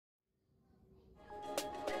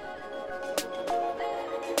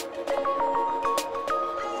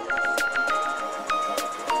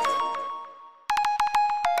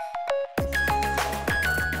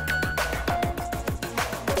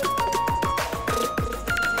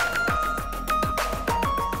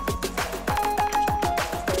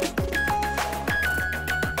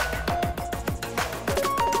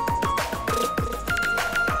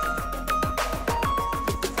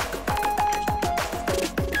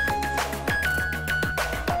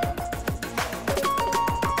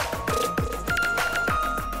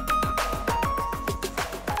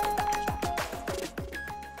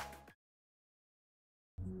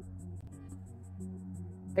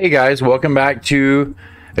Hey guys, welcome back to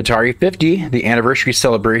Atari 50, the anniversary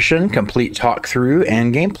celebration, complete talk-through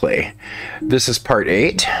and gameplay. This is part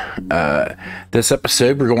 8. This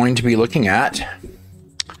episode we're going to be looking at,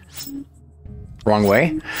 wrong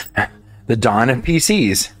way, the dawn of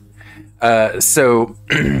PCs.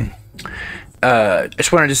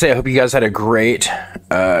 Just wanted to say I hope you guys had a great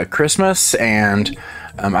Christmas, and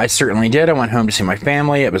I certainly did. I went home to see my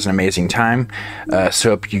family. It was an amazing time, so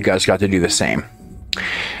hope you guys got to do the same.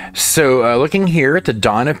 So looking here at the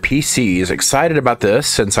dawn of PCs, excited about this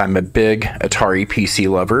since I'm a big Atari PC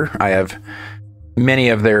lover. I have many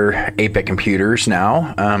of their 8-bit computers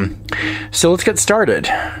now. So let's get started.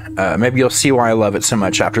 Maybe you'll see why I love it so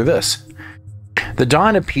much after this. The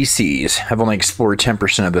dawn of PCs, I've only explored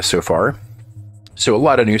 10% of this so far, so a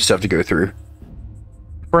lot of new stuff to go through.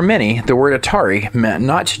 For many, the word Atari meant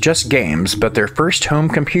not just games, but their first home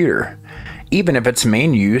computer, even if its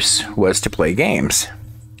main use was to play games.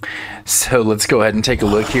 So let's go ahead and take a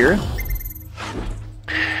look here.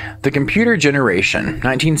 The computer generation,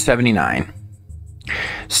 1979.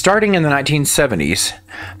 Starting in the 1970s,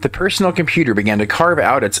 the personal computer began to carve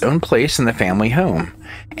out its own place in the family home.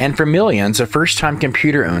 And for millions of first-time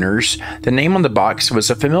computer owners, the name on the box was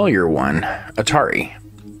a familiar one, Atari.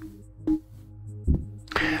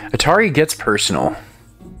 Atari gets personal.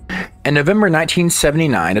 In November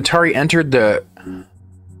 1979, Atari entered the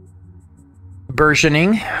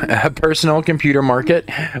burgeoning personal computer market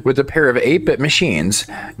with a pair of 8-bit machines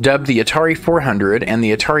dubbed the Atari 400 and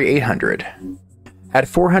the Atari 800. At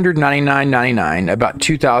 $499.99, about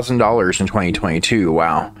 $2,000 in 2022,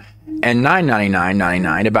 wow, and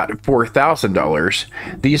 $999.99, about $4,000,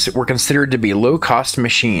 these were considered to be low-cost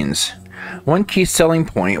machines. One key selling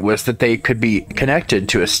point was that they could be connected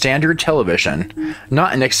to a standard television,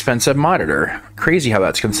 not an expensive monitor. Crazy how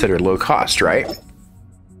that's considered low cost, right?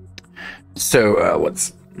 So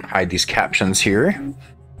let's hide these captions here.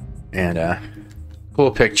 And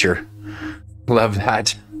cool picture. Love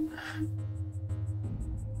that.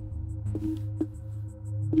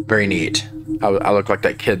 Very neat. I look like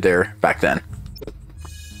that kid there back then.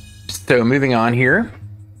 So moving on here.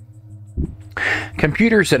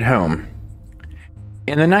 Computers at home.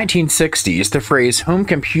 In the 1960s, the phrase home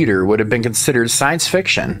computer would have been considered science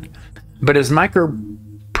fiction, but as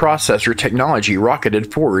microprocessor technology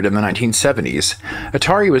rocketed forward in the 1970s,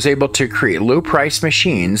 Atari was able to create low-priced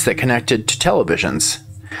machines that connected to televisions.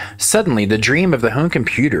 Suddenly, the dream of the home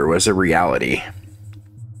computer was a reality.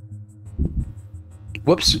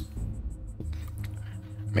 Whoops.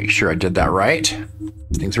 Make sure I did that right.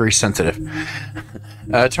 This thing's very sensitive.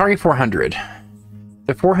 Atari 400.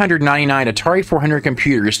 The 499 Atari 400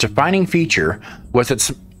 computer's defining feature was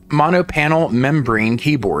its mono-panel membrane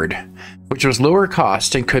keyboard, which was lower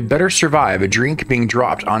cost and could better survive a drink being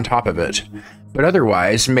dropped on top of it, but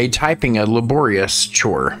otherwise made typing a laborious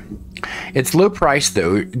chore. Its low price,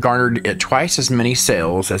 though, garnered it twice as many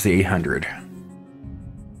sales as the 800.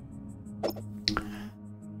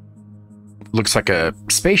 Looks like a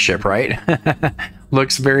spaceship, right?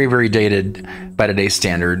 Looks very, very dated by today's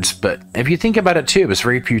standards, but if you think about it too, it's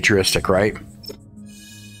very futuristic, right?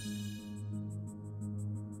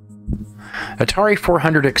 Atari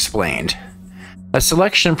 400 Explained. A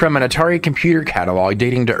selection from an Atari computer catalog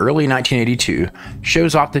dating to early 1982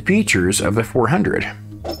 shows off the features of the 400.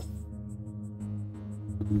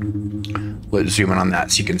 Let's zoom in on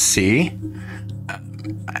that so you can see.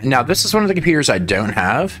 Now, this is one of the computers I don't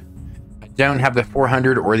have. Don't have the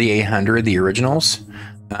 400 or the 800, the originals.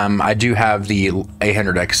 I do have the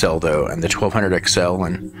 800 XL though, and the 1200 XL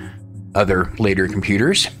and other later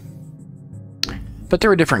computers. But there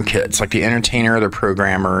are different kits, like the Entertainer, the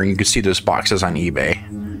Programmer. You can see those boxes on eBay,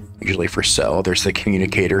 usually for sale. There's the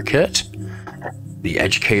Communicator kit, the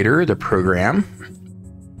Educator, the Program.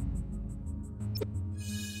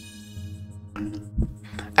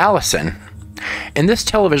 Allison. In this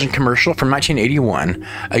television commercial from 1981,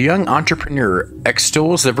 a young entrepreneur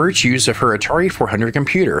extols the virtues of her Atari 400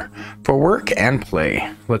 computer for work and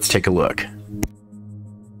play. Let's take a look.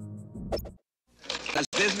 That's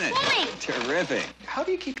business. Morning. Terrific. How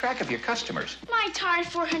do you keep track of your customers? My Atari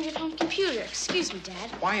 400 home computer. Excuse me,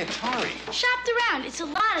 Dad. Why Atari? Shopped around. It's a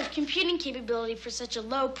lot of computing capability for such a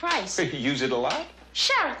low price. You use it a lot?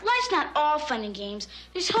 Sheriff, life's not all fun and games.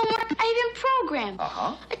 There's homework I even program.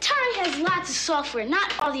 Atari has lots of software,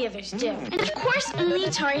 not all the others do. And of course, only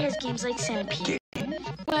Atari has games like Centipede.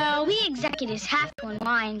 Well, we executives have to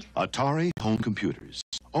unwind. Atari home computers.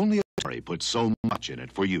 Only Atari puts so much in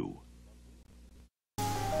it for you.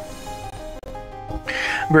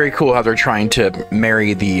 Very cool how they're trying to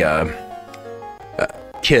marry the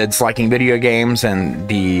kids liking video games and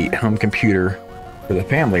the home computer for the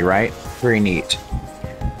family, right? Very neat.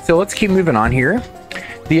 So let's keep moving on here.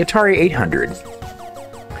 The Atari 800.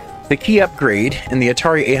 The key upgrade in the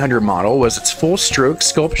Atari 800 model was its full-stroke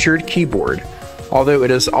sculptured keyboard, although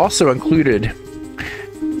it also included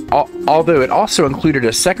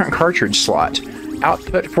a second cartridge slot,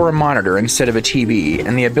 output for a monitor instead of a TV,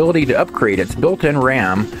 and the ability to upgrade its built-in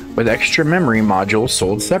RAM with extra memory modules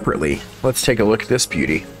sold separately. Let's take a look at this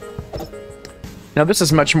beauty. Now this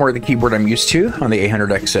is much more the keyboard I'm used to on the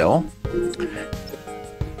 800 XL.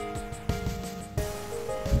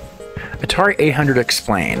 Atari 800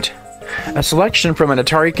 Explained. A selection from an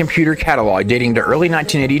Atari computer catalog dating to early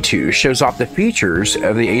 1982 shows off the features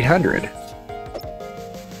of the 800.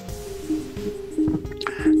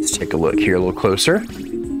 Let's take a look here a little closer.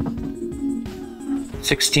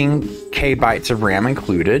 16K bytes of RAM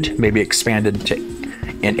included, maybe expanded to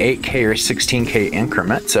in 8K or 16K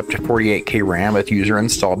increments, up to 48K RAM with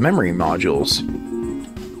user-installed memory modules.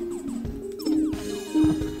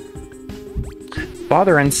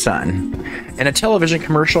 Father and son. In a television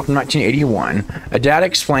commercial from 1981, a dad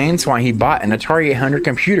explains why he bought an Atari 800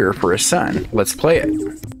 computer for his son. Let's play it.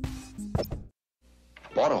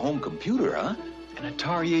 Bought a home computer, huh? An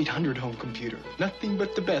Atari 800 home computer. Nothing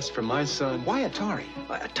but the best for my son. Why Atari?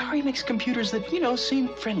 Atari makes computers that, seem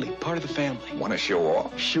friendly, part of the family. Want to show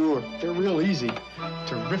off? Sure, they're real easy.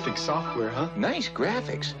 Terrific software, huh? Nice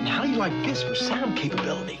graphics. And how do you like this for sound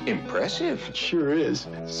capability? Impressive. It sure is.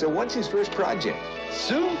 So what's his first project?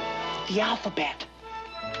 Soon, the alphabet.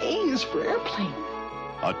 A is for airplane.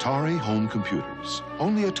 Atari home computers.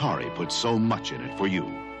 Only Atari puts so much in it for you.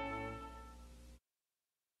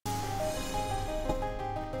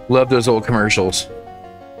 Love those old commercials.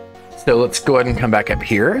 So let's go ahead and come back up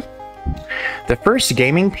here. The first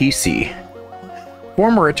gaming PC.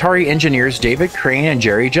 Former Atari engineers David Crane and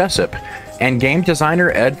Jerry Jessup and game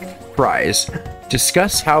designer Ed Fries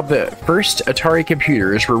discuss how the first Atari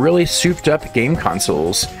computers were really souped up game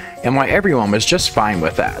consoles and why everyone was just fine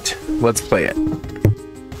with that. Let's play it.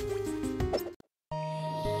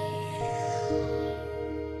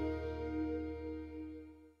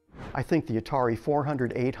 I think the Atari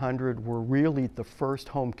 400, 800 were really the first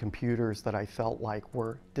home computers that I felt like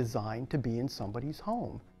were designed to be in somebody's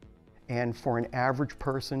home and for an average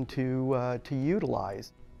person to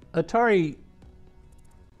utilize. Atari,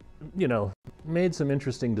 made some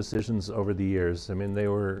interesting decisions over the years. I mean, they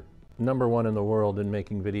were #1 in the world in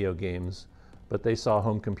making video games, but they saw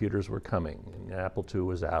home computers were coming. And Apple II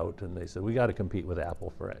was out, and they said, we got to compete with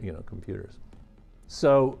Apple for, computers.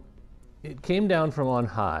 So it came down from on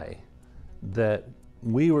high that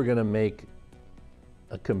we were going to make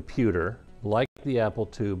a computer like the Apple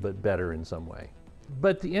II, but better in some way.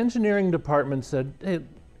 But the engineering department said, hey,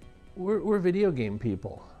 we're video game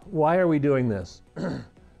people. Why are we doing this?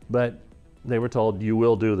 But they were told, you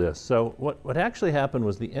will do this. So what actually happened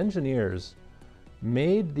was the engineers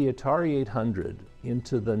made the Atari 800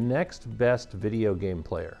 into the next best video game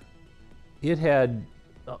player. It had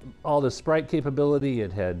all the sprite capability,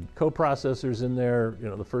 it had coprocessors in there.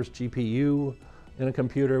 The first GPU in a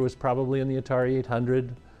computer was probably in the Atari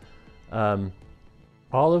 800.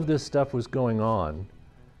 All of this stuff was going on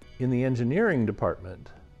in the engineering department,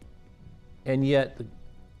 and yet the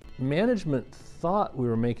management thought we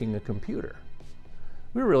were making a computer.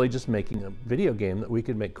 We were really just making a video game that we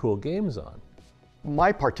could make cool games on.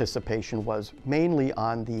 My participation was mainly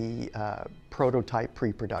on the prototype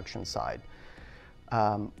pre-production side.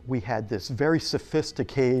 We had this very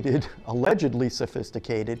sophisticated, allegedly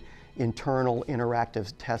sophisticated, internal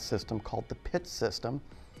interactive test system called the PIT system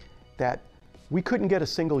that we couldn't get a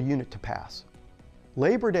single unit to pass.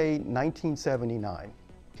 Labor Day 1979,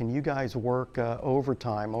 can you guys work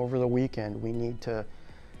overtime over the weekend? We need to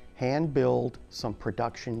hand build some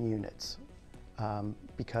production units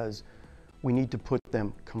because we need to put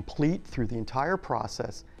them complete through the entire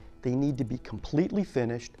process. They need to be completely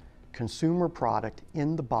finished, consumer product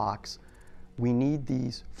in the box. We need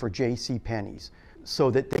these for JCPenney's so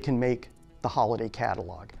that they can make the holiday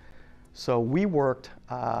catalog. So we worked,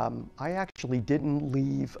 I actually didn't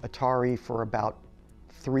leave Atari for about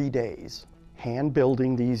 3 days, hand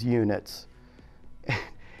building these units.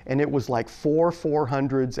 And it was like 4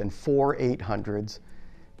 400s and 4 800s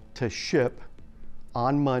to ship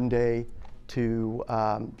on Monday to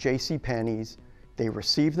JCPenney's. They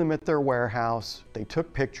received them at their warehouse, they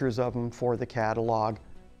took pictures of them for the catalog,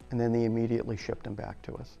 and then they immediately shipped them back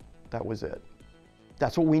to us. That was it.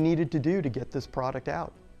 That's what we needed to do to get this product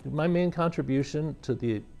out. My main contribution to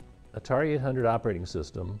the Atari 800 operating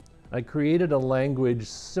system, I created a language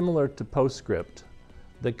similar to PostScript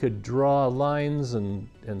that could draw lines and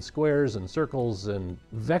squares and circles and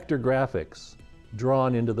vector graphics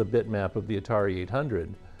drawn into the bitmap of the Atari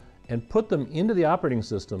 800 and put them into the operating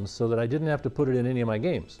system so that I didn't have to put it in any of my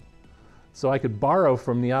games. So I could borrow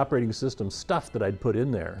from the operating system stuff that I'd put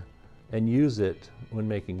in there and use it when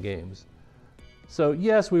making games. So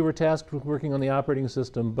yes, we were tasked with working on the operating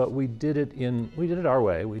system, but we did it our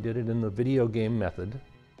way. We did it in the video game method.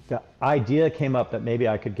 The idea came up that maybe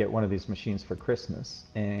I could get one of these machines for Christmas,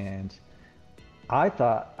 and I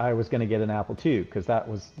thought I was going to get an Apple II because that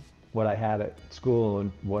was what I had at school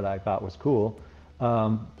and what I thought was cool.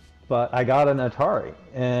 But I got an Atari,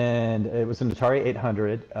 and it was an Atari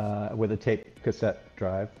 800 with a tape cassette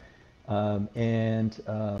drive.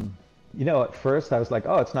 You know, at first I was like,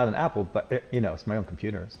 oh, it's not an Apple, but you know, it's my own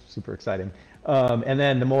computer. It's super exciting. And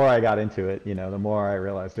then the more I got into it, you know, the more I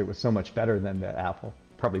realized it was so much better than the Apple.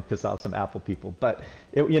 Probably piss off some Apple people, but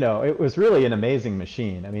it, you know, it was really an amazing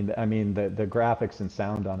machine. I mean, the graphics and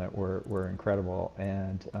sound on it were incredible,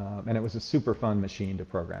 and it was a super fun machine to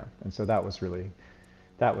program. And so that was really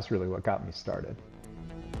what got me started.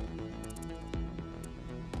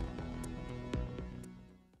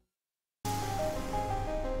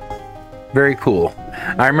 Very cool.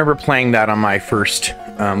 I remember playing that on my first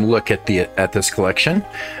look at this collection,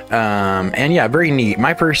 and yeah, very neat.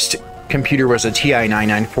 My first computer was a TI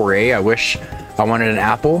 994A. I wish I wanted an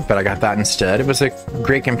Apple, but I got that instead. It was a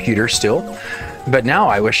great computer still, but now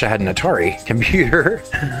I wish I had an Atari computer.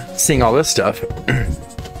 Seeing all this stuff.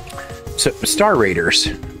 So, Star Raiders,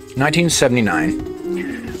 1979.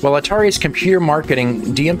 While Atari's computer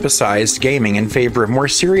marketing de-emphasized gaming in favor of more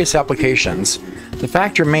serious applications, the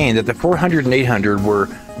fact remained that the 400 and 800 were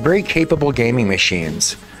very capable gaming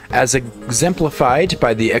machines, as exemplified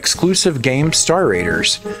by the exclusive game Star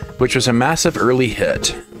Raiders, which was a massive early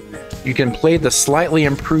hit. You can play the slightly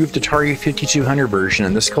improved Atari 5200 version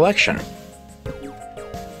in this collection.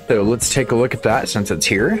 So let's take a look at that since it's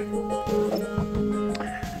here.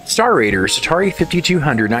 Star Raiders, Atari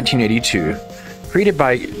 5200, 1982. Created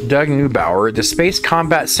by Doug Neubauer, the space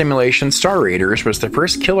combat simulation Star Raiders was the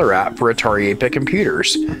first killer app for Atari 8-bit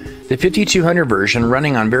computers. The 5200 version,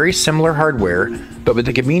 running on very similar hardware, but with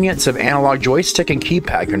the convenience of analog joystick and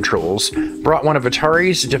keypad controls, brought one of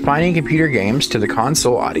Atari's defining computer games to the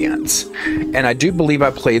console audience. And I do believe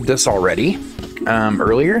I played this already,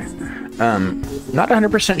 earlier. Not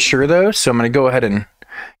 100% sure though, so I'm going to go ahead and...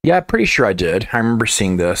 Yeah, pretty sure I did. I remember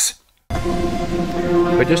seeing this.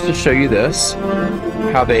 But just to show you this,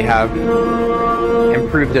 how they have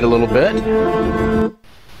improved it a little bit.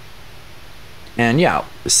 And yeah,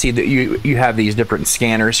 see that you have these different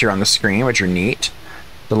scanners here on the screen, which are neat.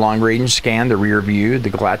 The long range scan, the rear view, the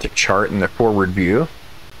galactic chart, and the forward view.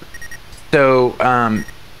 So,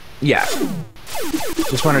 yeah.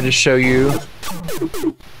 Just wanted to show you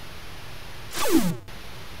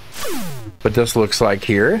what this looks like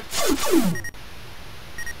here.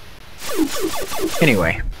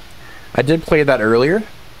 Anyway, I did play that earlier,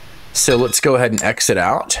 so let's go ahead and exit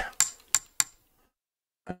out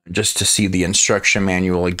just to see the instruction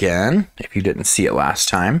manual again, if you didn't see it last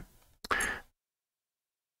time.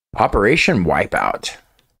 Operation Wipeout.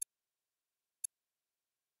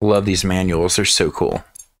 Love these manuals, they're so cool.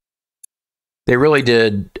 They really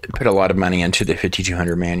did put a lot of money into the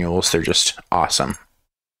 5200 manuals, they're just awesome.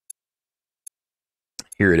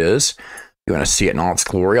 Here it is. You want to see it in all its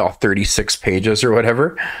glory, all 36 pages or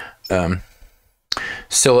whatever.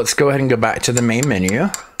 So let's go ahead and go back to the main menu.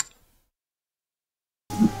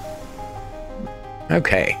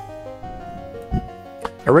 Okay.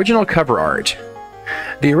 Original cover art.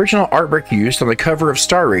 The original artwork used on the cover of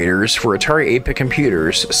Star Raiders for Atari 8-bit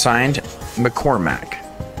computers, signed McCormack.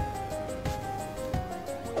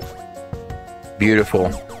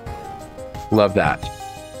 Beautiful. Love that.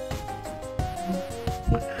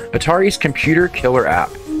 Atari's computer killer app.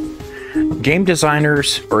 Game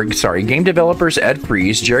developers Ed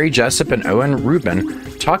Fries, Jerry Jessup, and Owen Rubin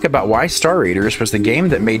talk about why Star Raiders was the game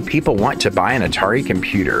that made people want to buy an Atari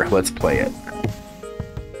computer. Let's play it.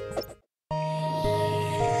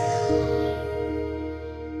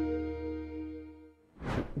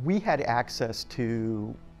 We had access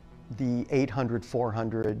to the 800,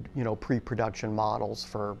 400, pre-production models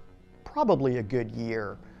for probably a good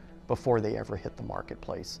year before they ever hit the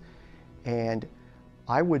marketplace. And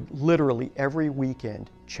I would literally every weekend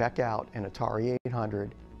check out an Atari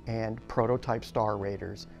 800 and prototype Star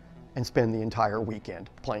Raiders and spend the entire weekend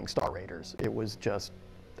playing Star Raiders. It was just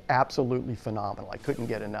absolutely phenomenal. I couldn't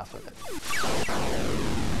get enough of it.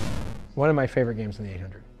 One of my favorite games in the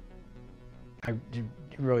 800. I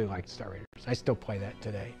really liked Star Raiders. I still play that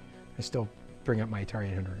today. I still bring up my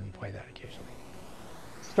Atari 800 and play that occasionally.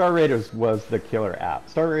 Star Raiders was the killer app.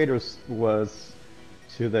 Star Raiders was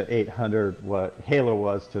to the 800 what Halo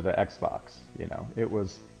was to the Xbox. You know, it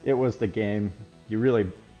was the game. You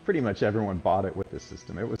really, pretty much everyone bought it with the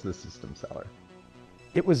system. It was the system seller.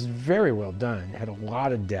 It was very well done. It had a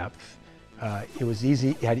lot of depth. It was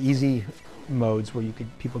easy. It had easy modes where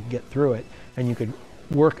people could get through it, and you could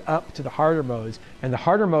work up to the harder modes. And the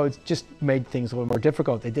harder modes just made things a little more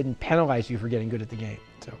difficult. They didn't penalize you for getting good at the game.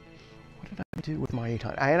 So, what did I do with my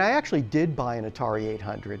 800? And I actually did buy an Atari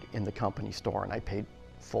 800 in the company store, and I paid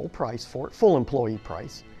full price for it, full employee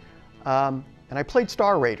price. And I played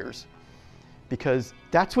Star Raiders, because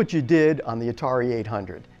that's what you did on the Atari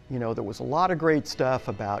 800. You know, there was a lot of great stuff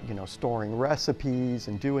about, you know, storing recipes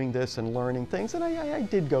and doing this and learning things. And I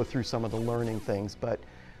did go through some of the learning things, but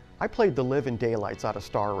I played the living daylights out of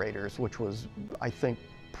Star Raiders, which was, I think,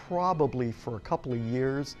 probably for a couple of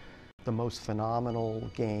years, the most phenomenal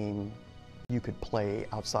game you could play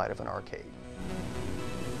outside of an arcade.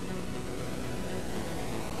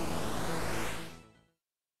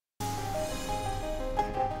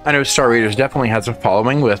 I know Star Raiders definitely has a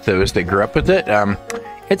following with those that grew up with it.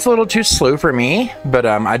 It's a little too slow for me, but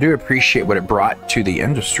I do appreciate what it brought to the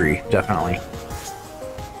industry, definitely.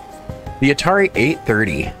 The Atari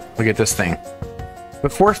 830, look at this thing.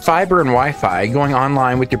 Before fiber and Wi-Fi, going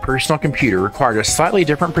online with your personal computer required a slightly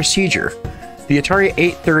different procedure. The Atari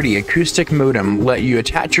 830 acoustic modem let you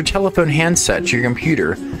attach your telephone handset to your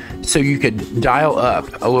computer so you could dial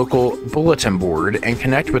up a local bulletin board and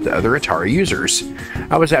connect with other Atari users.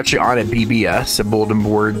 I was actually on a BBS, a bulletin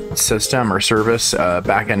board system or service,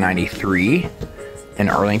 back in '93 in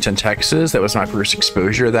Arlington, Texas. That was my first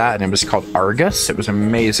exposure to that, and it was called Argus. It was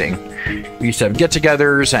amazing. We used to have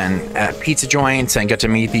get-togethers and at pizza joints and get to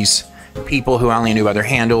meet these people who I only knew by their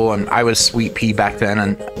handle, and I was Sweet Pea back then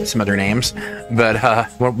and some other names, but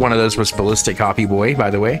one of those was Ballistic Coffee Boy, by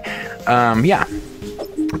the way. Yeah,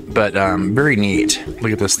 but very neat.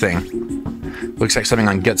 Look at this thing. Looks like something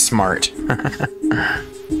on Get Smart.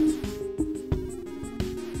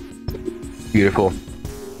 Beautiful.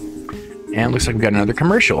 And looks like we've got another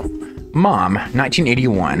commercial. Mom,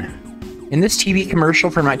 1981. In this TV commercial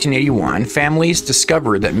from 1981, families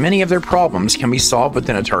discovered that many of their problems can be solved with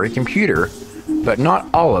an Atari computer, but not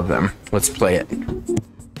all of them. Let's play it.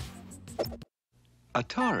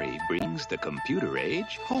 Atari brings the computer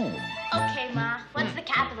age home. Okay, Ma, what's the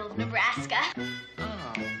capital of Nebraska? Come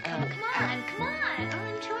on, I'm trying.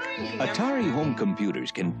 Atari home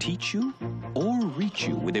computers can teach you or reach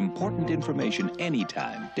you with important information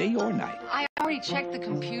anytime, day or night. I already checked the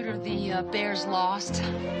computer. The Bears lost.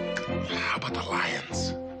 How about the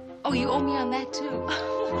Lions? Oh, you owe me on that too.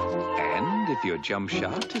 And if your jump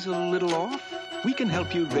shot is a little off, we can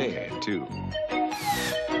help you there too.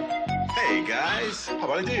 Hey guys, how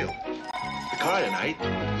about a deal? The car tonight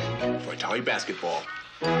for Atari basketball.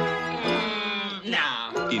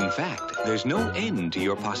 No. In fact, there's no end to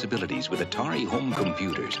your possibilities with Atari home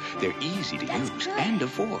computers. They're easy to use and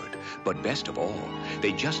afford. But best of all,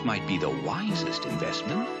 they just might be the wisest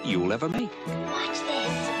investment you'll ever make. Watch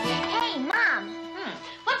this. Hey, Mom.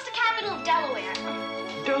 What's the capital of Delaware?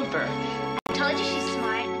 Dover. I told you she's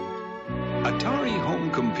smart. Atari home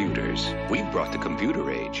computers. We've brought the computer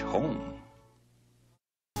age home.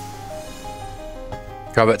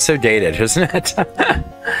 God, that's so dated, isn't it?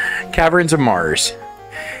 Caverns of Mars.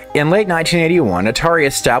 In late 1981, Atari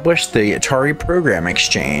established the Atari Program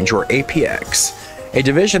Exchange, or APX, a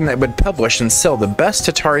division that would publish and sell the best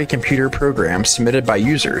Atari computer programs submitted by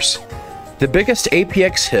users. The biggest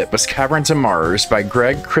APX hit was Caverns of Mars by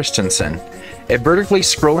Greg Christensen, a vertically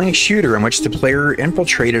scrolling shooter in which the player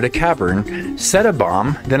infiltrated a cavern, set a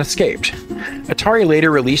bomb, then escaped. Atari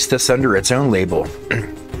later released this under its own label.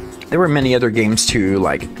 There were many other games too,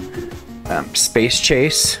 like Space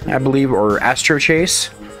Chase, I believe, or Astro Chase.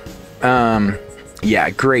 Yeah,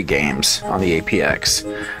 great games on the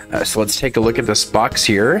APX. So let's take a look at this box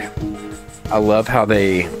here. I love how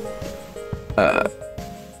they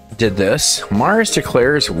did this. Mars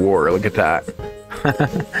declares war. Look at that.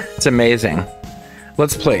 It's amazing.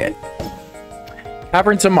 Let's play it.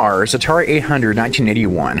 Caverns of Mars, Atari 800,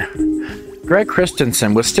 1981. Greg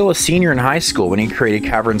Christensen was still a senior in high school when he created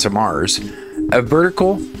Caverns of Mars, a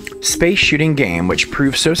vertical space shooting game which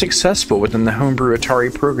proved so successful within the homebrew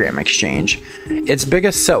Atari Program Exchange, its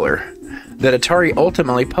biggest seller, that Atari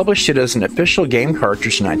ultimately published it as an official game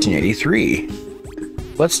cartridge in 1983.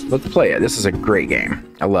 Let's play it. This is a great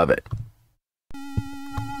game. I love it.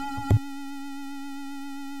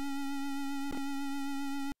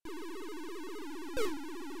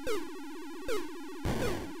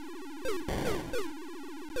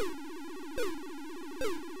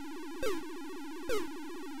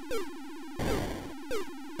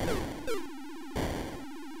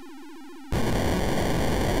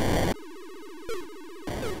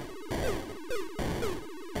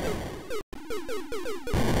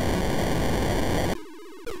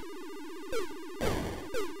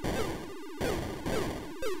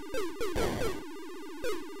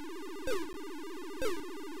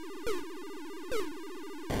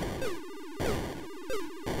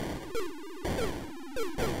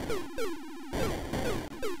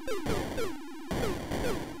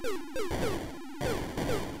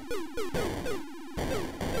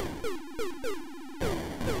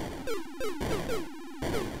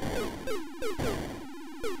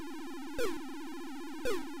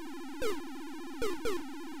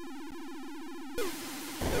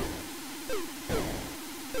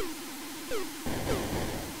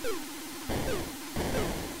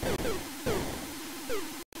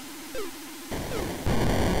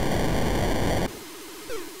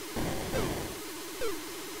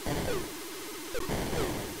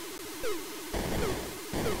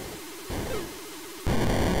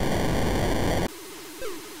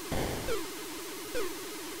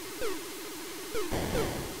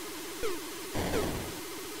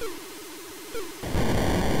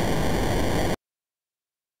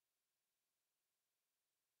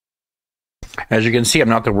 As you can see, I'm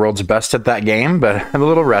not the world's best at that game, but I'm a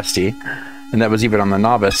little rusty. And that was even on the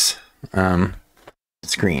novice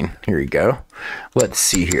screen. Here you go. Let's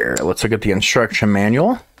see here. Let's look at the instruction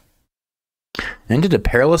manual. Into the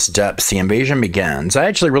perilous depths, the invasion begins. I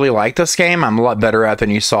actually really like this game. I'm a lot better at it than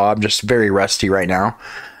you saw. I'm just very rusty right now.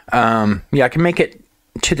 Yeah, I can make it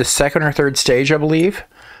to the second or third stage, I believe.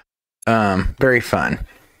 Very fun.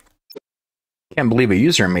 Can't believe a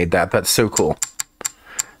user made that. That's so cool.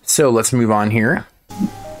 So let's move on here.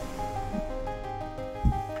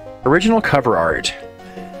 Original cover art.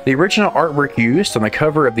 The original artwork used on the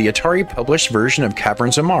cover of the Atari published version of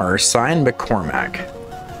Caverns of Mars, signed McCormack.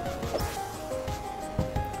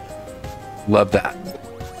 Love that.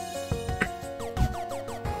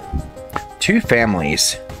 Two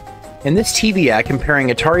families. In this TV ad comparing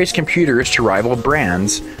Atari's computers to rival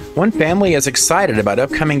brands, one family is excited about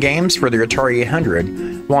upcoming games for their Atari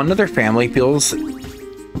 800, while another family feels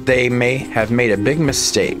they may have made a big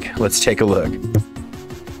mistake. Let's take a look.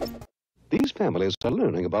 These families are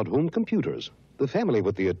learning about home computers. The family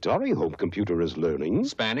with the Atari home computer is learning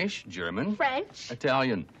Spanish, German, French,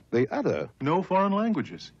 Italian. The other, No foreign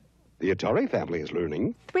languages. the Atari family is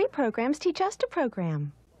learning 3 programs teach us to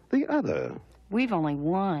program. the other. We've only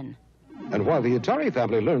one. And while the Atari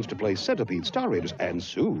family learns to play Centipede Star Raiders and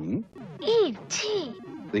soon, E.T.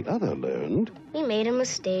 the other learned We made a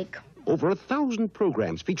mistake. over 1,000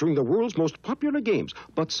 programs featuring the world's most popular games,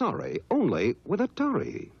 but sorry, only with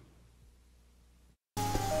Atari.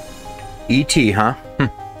 E.T., huh?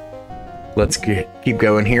 Let's keep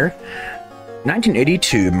going here.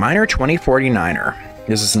 1982, Miner 2049er.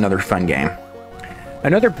 This is another fun game.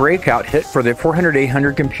 Another breakout hit for the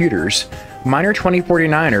 400-800 computers. Miner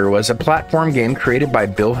 2049er was a platform game created by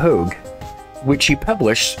Bill Hogue, which he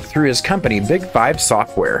published through his company Big 5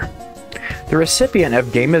 Software. The recipient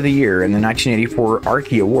of Game of the Year in the 1984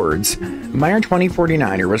 Archie Awards, Miner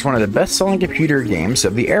 2049er was one of the best-selling computer games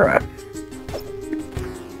of the era.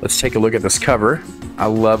 Let's take a look at this cover. I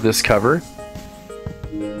love this cover.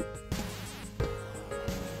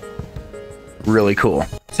 Really cool.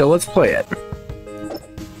 So let's play it.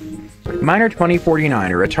 Miner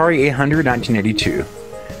 2049er, Atari 800, 1982.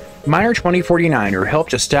 Miner 2049er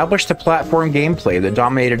helped establish the platform gameplay that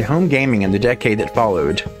dominated home gaming in the decade that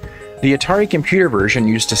followed. The Atari computer version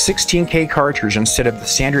used a 16K cartridge instead of the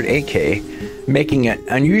standard 8K, making it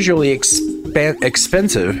unusually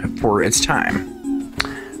expensive for its time.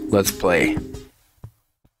 Let's play.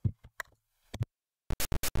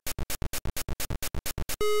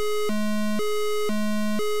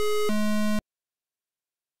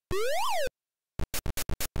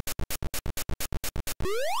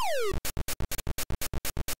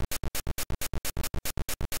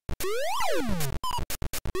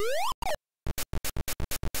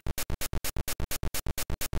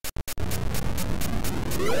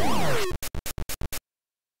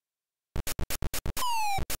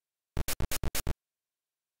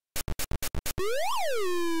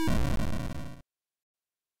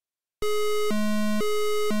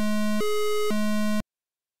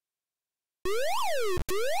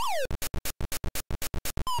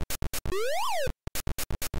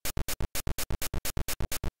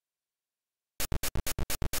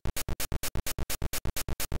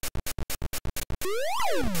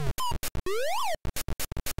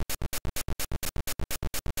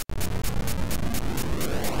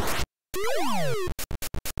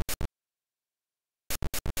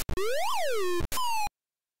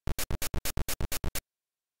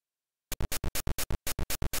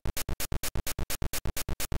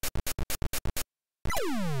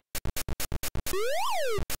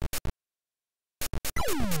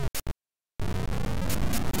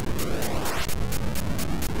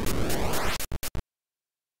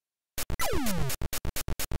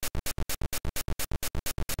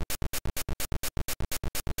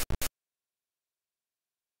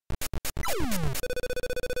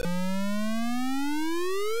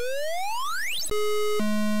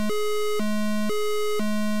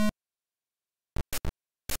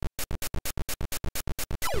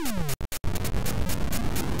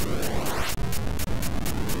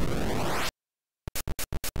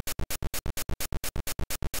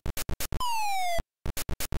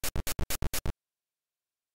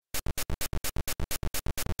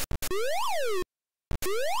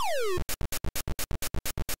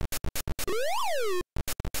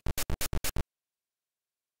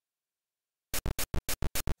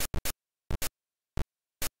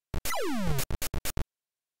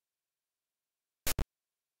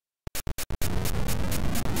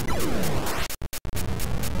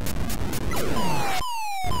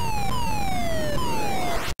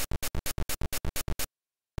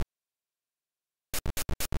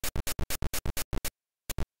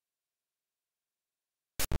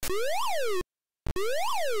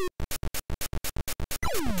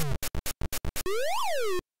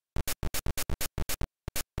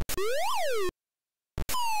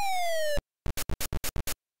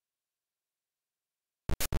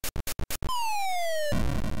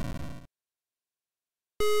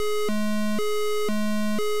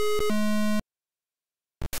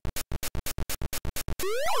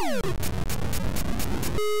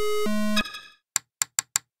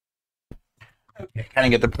 Okay, kind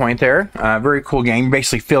of get the point there. Very cool game.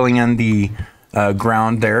 Basically filling in the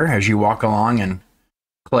ground there as you walk along and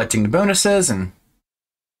collecting the bonuses and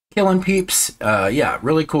killing peeps. Yeah,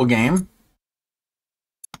 really cool game.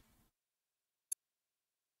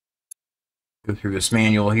 Go through this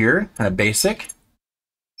manual here, kind of basic.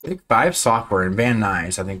 Big 5 software and Van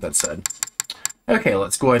Nuys, I think that said. Okay,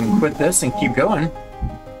 let's go ahead and quit this and keep going.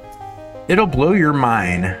 It'll blow your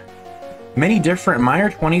mind. Many different minor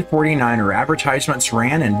 2049er advertisements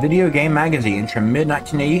ran in video game magazines from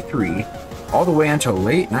mid-1983 all the way until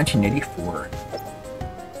late 1984.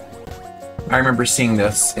 I remember seeing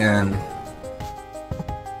this in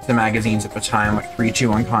the magazines at the time, like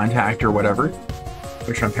 321 Contact or whatever,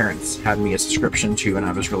 which my parents had me a subscription to when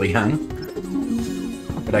I was really young.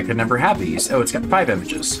 But I could never have these. Oh, it's got 5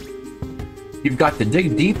 images. You've got to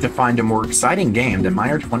dig deep to find a more exciting game than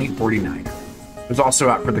Minor 2049. It was also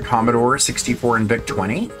out for the Commodore 64 and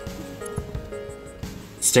VIC-20.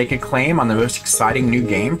 Stake a claim on the most exciting new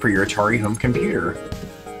game for your Atari home computer.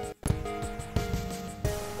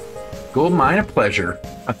 Gold mine of pleasure.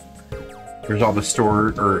 There's all the store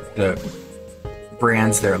or the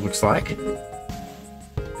brands there, it looks like.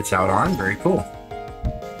 It's out on, very cool.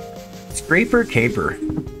 Scraper Caper.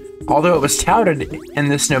 Although it was touted in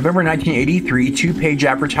this November 1983 two-page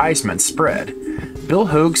advertisement spread, Bill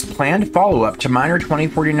Hoag's planned follow-up to Minor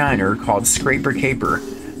 2049er called Scraper Caper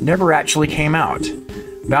never actually came out.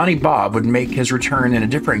 Bounty Bob would make his return in a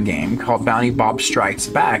different game called Bounty Bob Strikes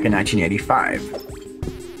Back in 1985.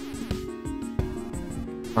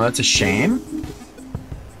 Well, that's a shame.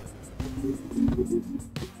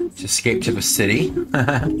 To escape to the city.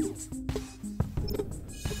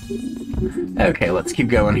 Okay, let's keep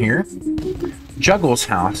going here. Juggles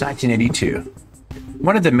House, 1982.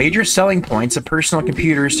 One of the major selling points of personal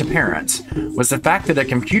computers to parents was the fact that a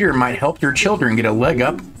computer might help their children get a leg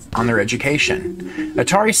up on their education.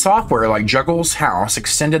 Atari software like Juggles House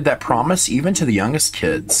extended that promise even to the youngest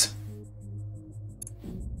kids.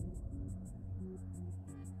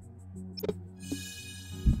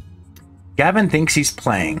 Gavin thinks he's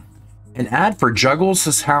playing. An ad for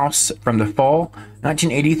Juggles' House from the fall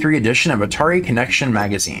 1983 edition of Atari Connection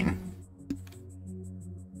magazine.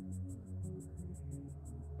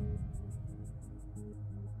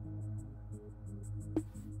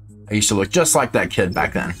 I used to look just like that kid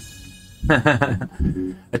back then.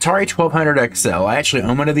 Atari 1200 XL. I actually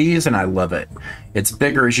own one of these and I love it. It's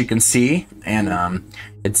bigger as you can see, and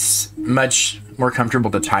it's much more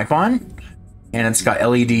comfortable to type on. And it's got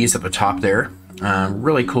LEDs at the top there.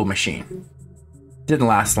 Really cool machine. Didn't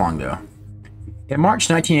last long though. In March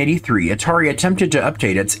 1983, Atari attempted to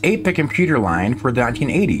update its 8-bit computer line for the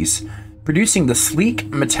 1980s, producing the sleek,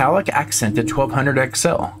 metallic accented 1200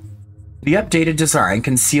 XL. The updated design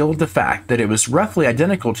concealed the fact that it was roughly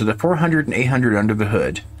identical to the 400 and 800 under the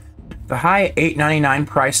hood. The high $899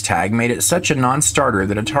 price tag made it such a non-starter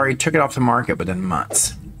that Atari took it off the market within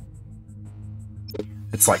months.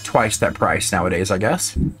 It's like twice that price nowadays, I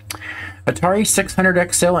guess. Atari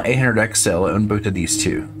 600 XL and 800 XL owned both of these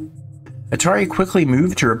too. Atari quickly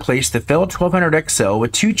moved to replace the failed 1200 XL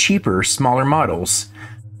with 2 cheaper, smaller models.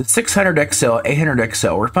 The 600 XL and 800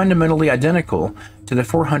 XL were fundamentally identical to the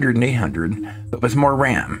 400 and 800, but with more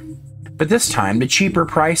RAM. But this time, the cheaper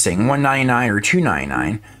pricing, $199 or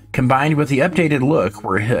 $299, combined with the updated look,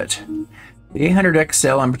 were a hit. The 800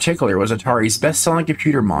 XL in particular was Atari's best-selling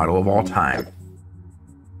computer model of all time.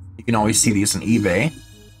 You can always see these on eBay.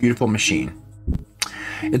 Beautiful machine.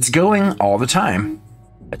 It's going all the time.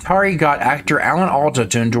 Atari got actor Alan Alda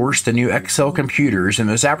to endorse the new XL computers in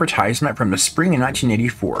this advertisement from the spring of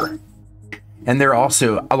 1984. And there are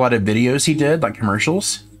also a lot of videos he did, like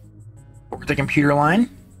commercials, for the computer line.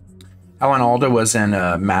 Alan Alda was in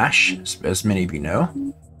MASH, as many of you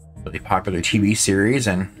know. Really popular TV series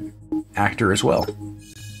and actor as well.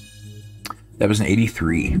 That was in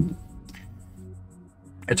 '83.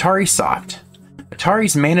 Atari Soft.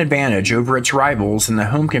 Atari's main advantage over its rivals in the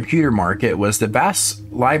home computer market was the vast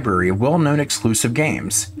library of well-known exclusive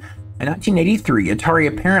games. In 1983, Atari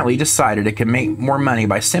apparently decided it could make more money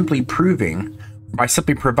by simply providing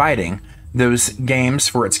those games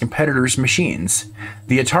for its competitors' machines.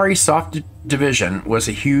 The Atari Soft division was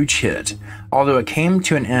a huge hit, although it came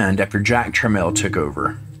to an end after Jack Tramiel took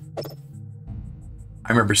over. I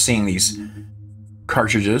remember seeing these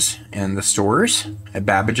cartridges in the stores, at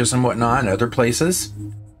Babbage's and whatnot, and other places.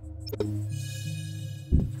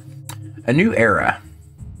 A new era,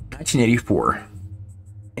 1984.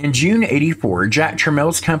 In June '84, Jack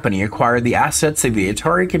Tramiel's company acquired the assets of the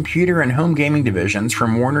Atari computer and home gaming divisions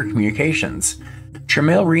from Warner Communications.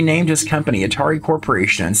 Tramiel renamed his company Atari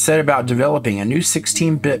Corporation and set about developing a new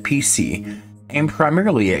 16-bit PC, aimed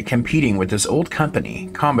primarily at competing with his old company,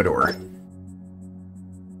 Commodore.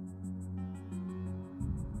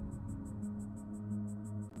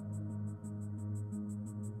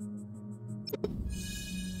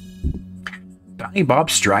 Bounty Bob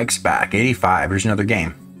Strikes Back, 85. Here's another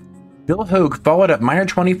game. Bill Hogue followed up Miner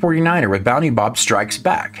 2049er with Bounty Bob Strikes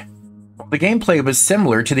Back. While the gameplay was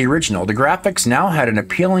similar to the original, the graphics now had an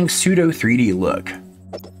appealing pseudo 3D look.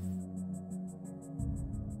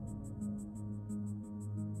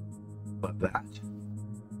 Love that.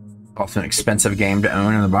 Also an expensive game to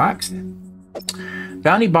own in the box.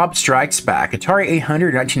 Bounty Bob Strikes Back, Atari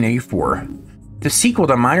 800, 1984. The sequel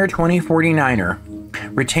to Miner 2049er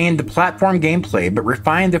retained the platform gameplay but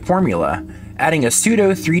refined the formula, adding a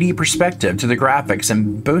pseudo 3D perspective to the graphics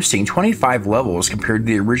and boasting 25 levels compared to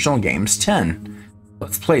the original game's 10.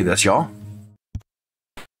 Let's play this, y'all.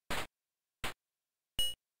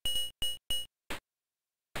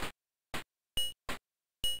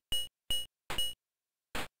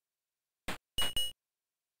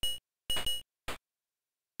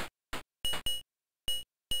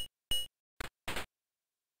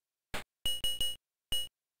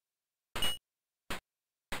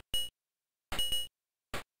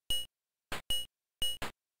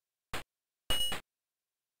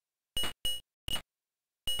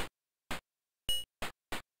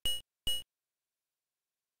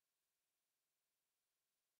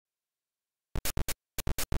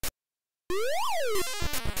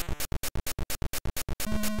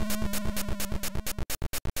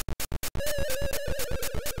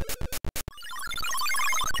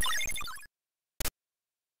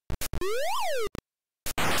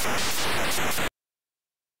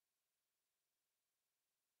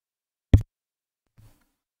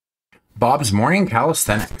 Bob's Morning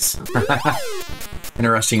Calisthenics.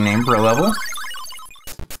 Interesting name for a level.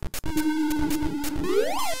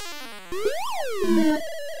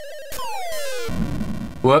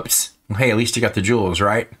 Whoops. Hey, at least you got the jewels,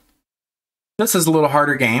 right? This is a little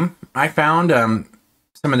harder game. I found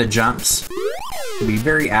some of the jumps to be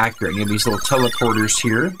very accurate. You have these little teleporters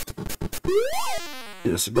here.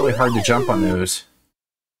 It's really hard to jump on those.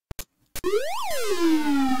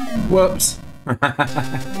 Whoops.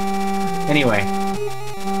 Anyway.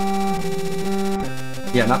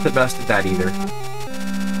 Yeah, not the best at that either.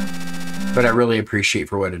 But I really appreciate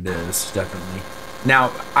for what it is, definitely.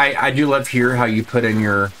 Now, I do love here how you put in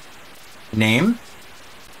your name.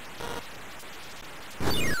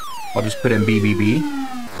 I'll just put in BBB.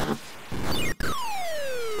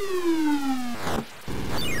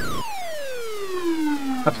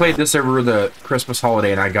 I played this over the Christmas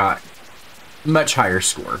holiday and I got a much higher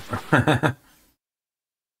score.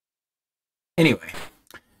 Anyway,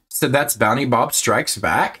 so that's Bounty Bob Strikes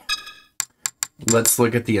Back. Let's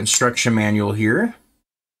look at the instruction manual here.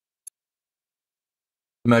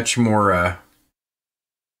 Much more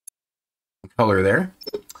color there.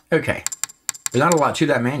 Okay, there's not a lot to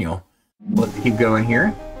that manual. Let's keep going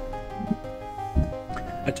here.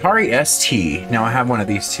 Atari ST. Now I have one of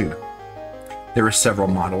these too. There were several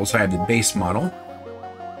models. I have the base model.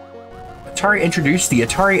 Atari introduced the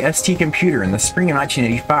Atari ST computer in the spring of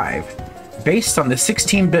 1985. Based on the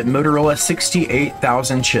 16-bit Motorola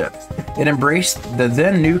 68000 chip, it embraced the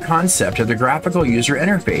then new concept of the Graphical User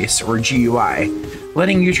Interface, or GUI,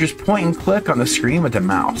 letting users point and click on the screen with a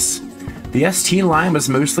mouse. The ST line was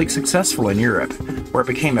mostly successful in Europe, where it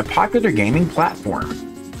became a popular gaming platform.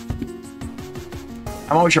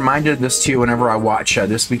 I'm always reminded of this too whenever I watch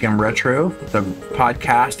This Week in Retro, the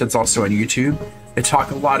podcast that's also on YouTube. They talk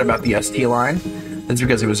a lot about the ST line. That's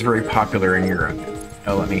because it was very popular in Europe.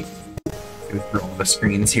 Oh, let me go through all the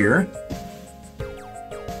screens here.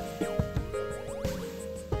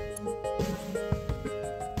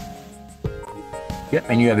 Yep,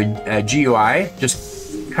 and you have a GUI,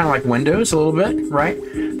 just kind of like Windows a little bit, right?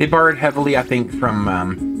 They borrowed heavily, I think, from...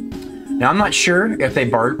 now, I'm not sure if they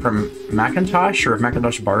borrowed from Macintosh or if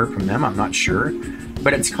Macintosh borrowed from them. I'm not sure.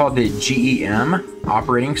 But it's called the GEM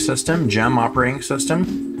operating system, GEM operating system.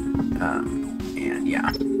 And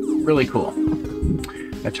yeah, really cool.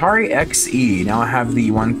 Atari XE. Now I have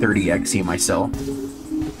the 130 XE myself.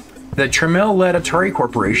 The Trammell-led Atari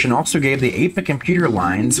Corporation also gave the 8-bit computer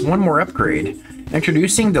lines one more upgrade,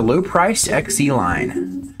 introducing the low-priced XE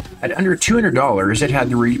line. At under $200, it had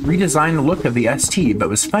the redesigned look of the ST, but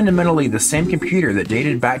was fundamentally the same computer that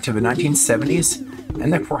dated back to the 1970s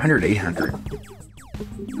and the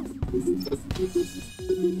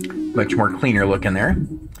 400-800. Much more cleaner looking there.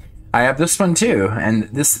 I have this one too, and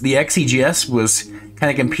the XEGS was kind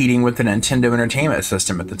of competing with the Nintendo Entertainment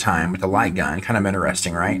System at the time with the light gun. Kind of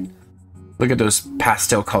interesting, right? Look at those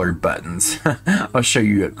pastel colored buttons. I'll show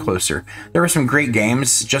you it closer. There were some great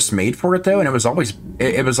games just made for it though, and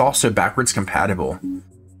it was also backwards compatible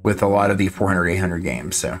with a lot of the 400-800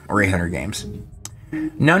 games, or 800 games.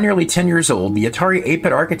 Now nearly 10 years old, the Atari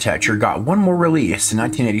 8-bit architecture got one more release in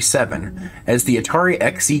 1987 as the Atari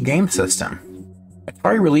XE game system.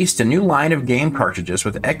 Atari released a new line of game cartridges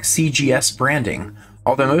with XEGS branding,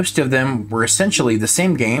 although most of them were essentially the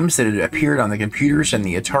same games that had appeared on the computers in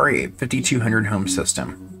the Atari 5200 home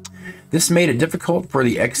system. This made it difficult for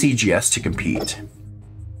the XEGS to compete.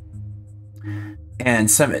 And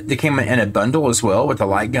they came in a bundle as well with a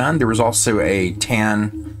light gun. There was also a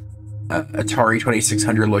tan Atari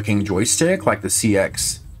 2600 looking joystick like the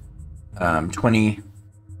CX20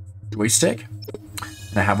 joystick.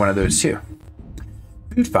 And I have one of those too.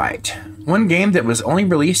 Food Fight. One game that was only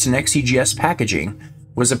released in XEGS packaging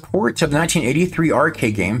was a port of the 1983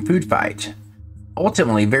 arcade game Food Fight.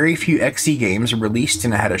 Ultimately, very few XE games were released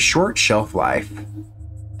and it had a short shelf life.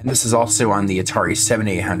 And this is also on the Atari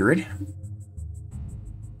 7800.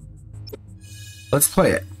 Let's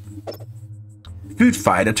play it. Food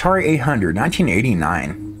Fight Atari 800,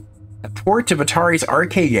 1989. A port of Atari's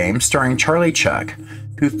arcade game starring Charlie Chuck,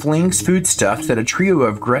 who flings foodstuffs at a trio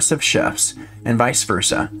of aggressive chefs, and vice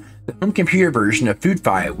versa. The home computer version of Food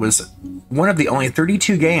Fight was one of the only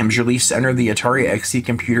 32 games released under the Atari XE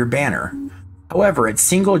computer banner. However, its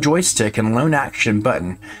single joystick and lone action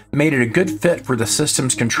button made it a good fit for the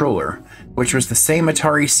system's controller, which was the same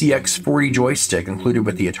Atari CX40 joystick included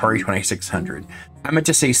with the Atari 2600. I meant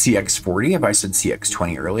to say CX40 if I said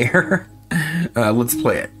CX20 earlier. Let's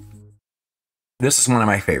play it. This is one of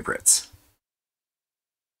my favorites.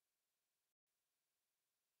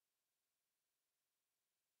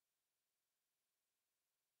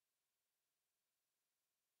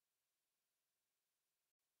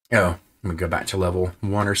 Oh, let me go back to level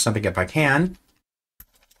 1 or something if I can.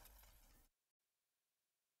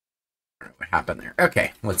 What happened there?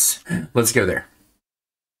 Okay, let's go there.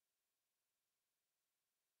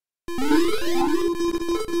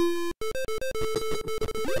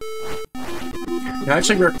 I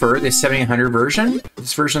actually prefer the 7800 version.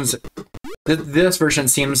 This version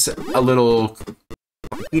seems a little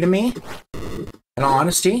clunky to me, in all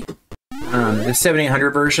honesty. The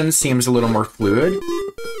 7800 version seems a little more fluid.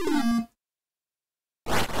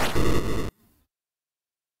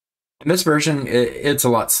 In this version, it's a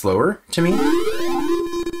lot slower to me.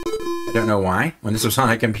 I don't know why, when this was on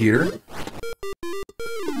a computer.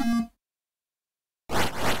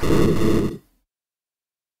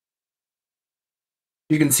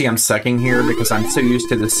 You can see I'm sucking here because I'm so used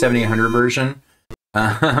to the 7800 version.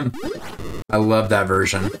 I love that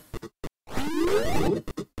version.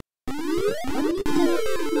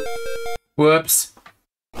 Whoops.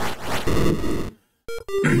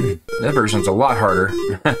 That version's a lot harder.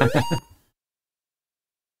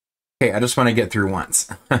 Okay, I just want to get through once.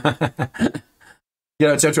 Yeah,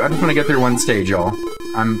 I just want to get through one stage, y'all.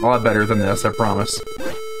 I'm a lot better than this, I promise.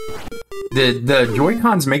 The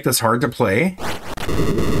Joy-Cons make this hard to play.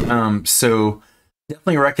 So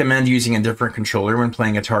definitely recommend using a different controller when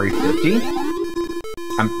playing Atari 50.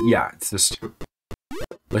 Yeah, it's just...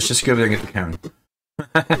 Let's just go over there and get the cone.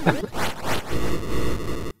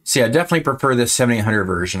 So yeah, I definitely prefer the 7800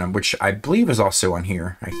 version, which I believe is also on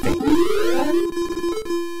here, I think.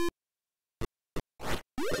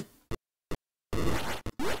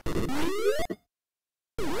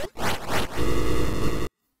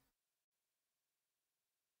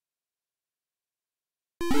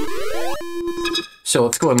 So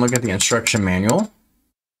let's go ahead and look at the instruction manual.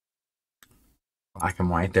 Black and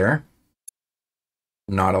white there.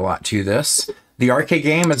 Not a lot to this. The arcade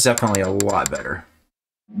game is definitely a lot better.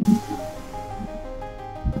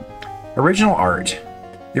 Original art.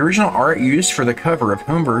 The original art used for the cover of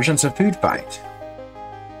home versions of Food Fight.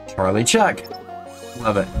 Charlie Chuck.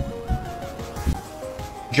 Love it.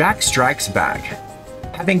 Jack Strikes Back.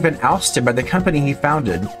 Having been ousted by the company he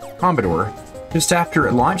founded, Commodore, just after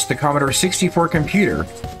it launched the Commodore 64 computer,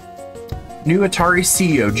 new Atari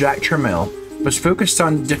CEO Jack Trammell was focused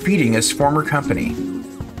on defeating his former company.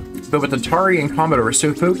 but with Atari and Commodore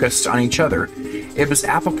so focused on each other, it was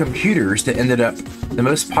Apple computers that ended up the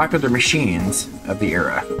most popular machines of the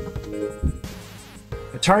era.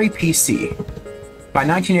 Atari PC. By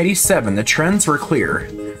 1987, the trends were clear.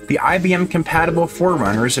 The IBM-compatible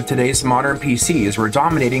forerunners of today's modern PCs were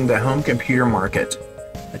dominating the home computer market.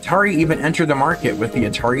 Atari even entered the market with the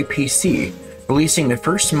Atari PC, releasing the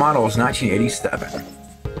first models in 1987.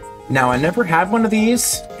 Now, I never had one of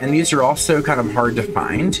these, and these are also kind of hard to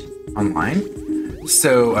find online.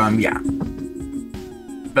 So, yeah.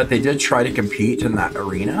 But they did try to compete in that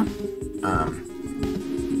arena.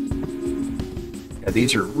 Yeah,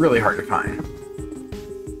 these are really hard to find.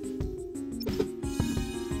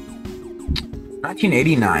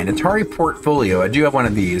 1989, Atari Portfolio. I do have one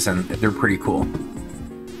of these, and they're pretty cool.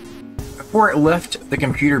 Before it left the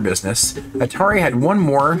computer business, Atari had one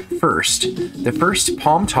more first. The first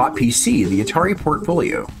palmtop-PC, the Atari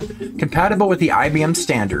Portfolio. Compatible with the IBM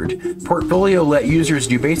standard, Portfolio let users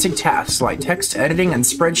do basic tasks like text editing and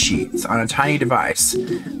spreadsheets on a tiny device,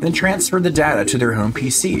 then transfer the data to their home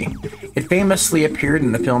PC. It famously appeared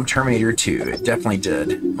in the film Terminator 2. It definitely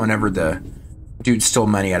did, whenever the dude stole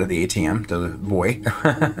money out of the ATM, the boy.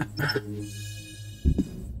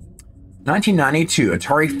 1992,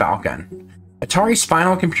 Atari Falcon. Atari's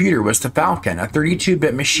final computer was the Falcon, a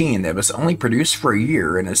 32-bit machine that was only produced for a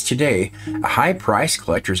year and is today a high-priced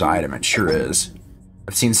collector's item. It sure is.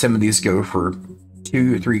 I've seen some of these go for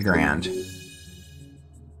 $2-3 grand.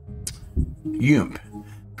 Yoomp.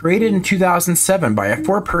 Created in 2007 by a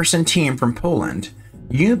 4-person team from Poland,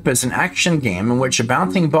 Yoomp is an action game in which a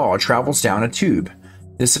bouncing ball travels down a tube.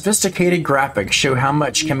 The sophisticated graphics show how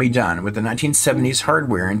much can be done with the 1970s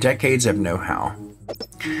hardware and decades of know-how.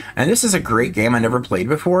 And this is a great game I never played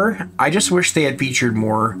before. I just wish they had featured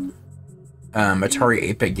more Atari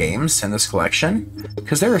 8-bit games in this collection,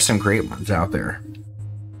 because there are some great ones out there.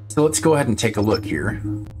 So let's go ahead and take a look here.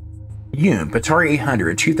 Yoomp, Atari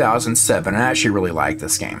 800, 2007. I actually really like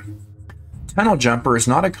this game. Tunnel Jumper is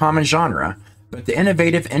not a common genre, but the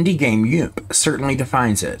innovative indie game Yoomp certainly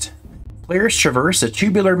defines it. Players traverse a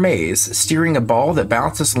tubular maze, steering a ball that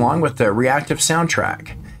bounces along with the reactive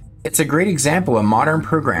soundtrack. It's a great example of modern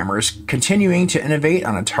programmers continuing to innovate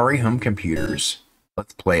on Atari home computers.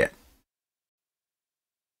 Let's play it.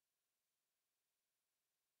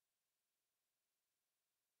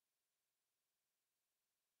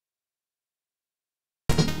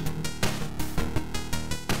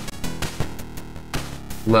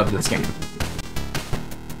 Love this game.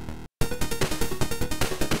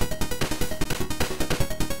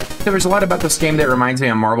 So there's a lot about this game that reminds me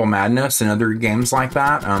of Marble Madness and other games like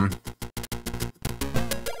that.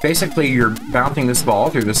 Basically, you're bouncing this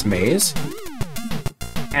ball through this maze.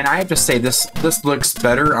 And I have to say, this looks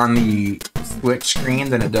better on the Switch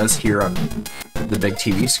screen than it does here on the big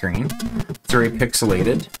TV screen. It's very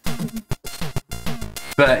pixelated.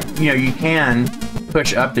 But, you know, you can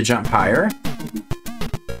push up to jump higher.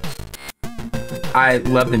 I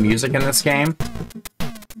love the music in this game,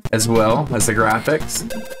 as well as the graphics.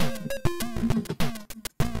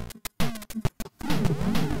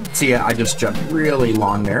 See, I just jumped really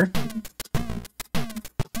long there.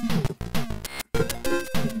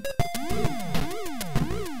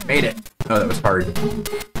 Made it. Oh, that was hard.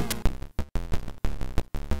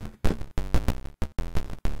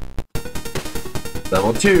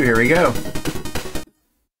 Level 2, here we go.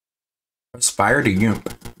 Aspire to Yoomp.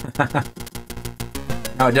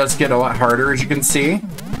 Now it does get a lot harder, as you can see.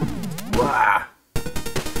 Wow.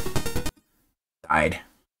 Died.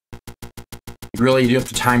 You really do have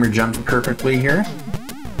to time your jumps perfectly here.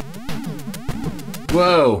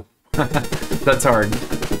 Whoa! That's hard.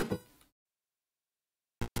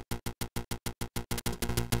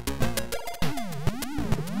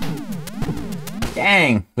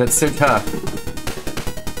 Dang, that's so tough.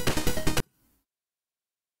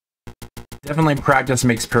 Definitely practice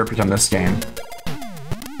makes perfect on this game.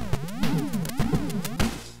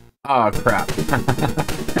 Oh, crap.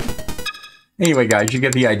 Anyway, guys, you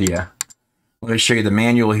get the idea. Let me show you the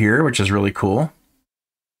manual here, which is really cool.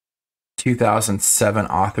 2007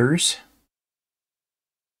 authors.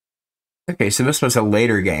 Okay, so this was a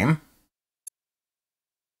later game.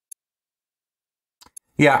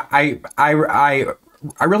 Yeah, I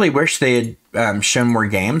really wish they had shown more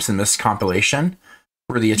games in this compilation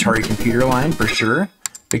for the Atari computer line, for sure,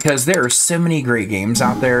 because there are so many great games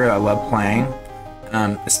out there I love playing,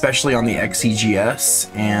 especially on the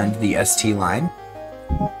XEGS and the ST line.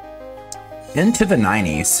 Into the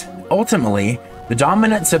 90s. Ultimately, the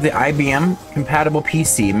dominance of the IBM-compatible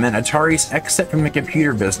PC meant Atari's exit from the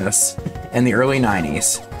computer business in the early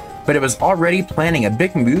 90s, but it was already planning a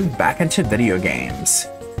big move back into video games.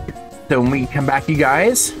 So when we come back, you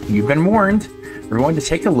guys, you've been warned. We're going to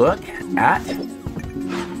take a look at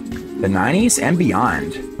the 90s and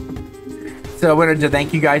beyond. So I wanted to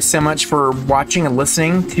thank you guys so much for watching and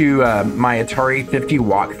listening to my Atari 50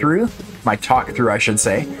 walkthrough, my talk-through, I should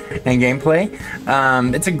say, and gameplay.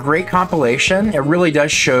 It's a great compilation. It really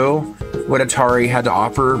does show what Atari had to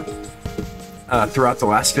offer throughout the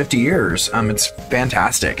last 50 years. It's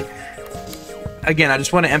fantastic. Again, I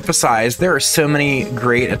just want to emphasize there are so many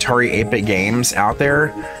great Atari 8-bit games out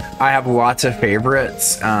there. I have lots of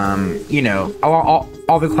favorites. You know,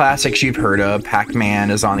 all the classics you've heard of. Pac-Man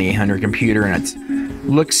is on the 800 computer, and it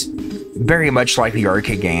looks very much like the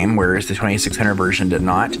arcade game, whereas the 2600 version did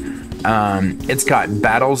not. It's got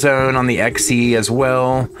Battlezone on the XE as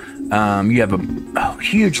well. You have a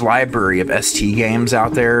huge library of ST games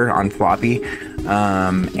out there on floppy.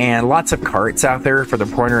 And lots of carts out there for the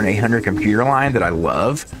pointer and 800 computer line that I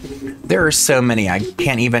love. There are so many, I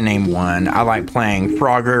can't even name one. I like playing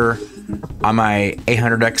Frogger on my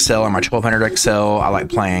 800 XL, on my 1200 XL. I like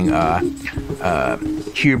playing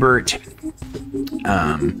Hubert.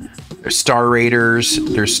 There's Star Raiders,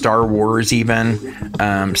 there's Star Wars even.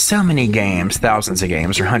 So many games, thousands of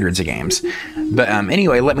games or hundreds of games. But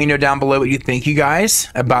anyway, let me know down below what you think, you guys,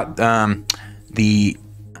 about the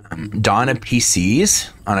dawn of PCs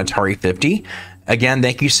on Atari 50. Again,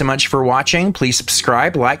 thank you so much for watching. Please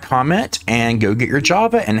subscribe, like, comment, and go get your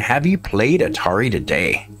Java. And have you played Atari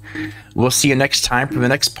today? We'll see you next time for the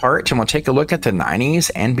next part, and we'll take a look at the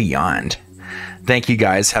 90s and beyond. Thank you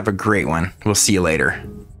guys. Have a great one. We'll see you later.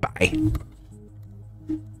 Bye.